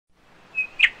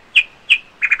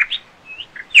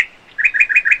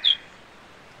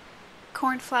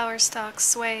Cornflower stalks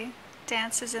sway,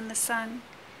 dances in the sun.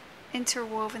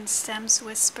 Interwoven stems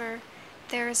whisper,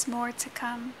 there is more to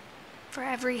come. For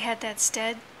every head that's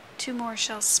dead, two more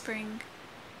shall spring.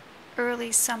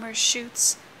 Early summer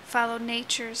shoots follow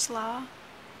nature's law.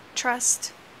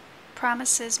 Trust,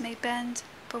 promises may bend,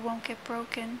 but won't get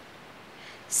broken.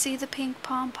 See the pink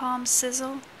pom-poms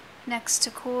sizzle next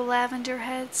to cool lavender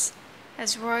heads,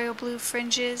 as royal blue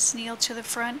fringes kneel to the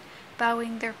front,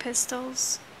 bowing their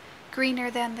pistils.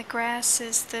 Greener than the grass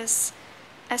is this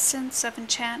essence of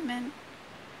enchantment,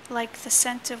 like the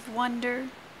scent of wonder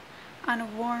on a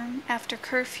warm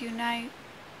after-curfew night.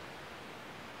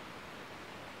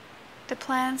 The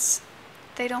plants,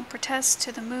 they don't protest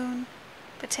to the moon,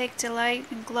 but take delight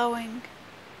in glowing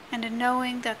and in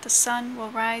knowing that the sun will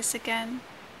rise again.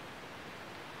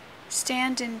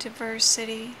 Stand in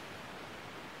diversity.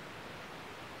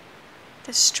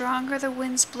 The stronger the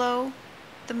winds blow,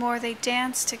 the more they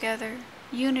dance together.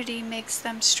 Unity makes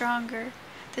them stronger.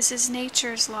 This is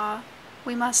nature's law.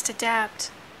 We must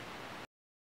adapt.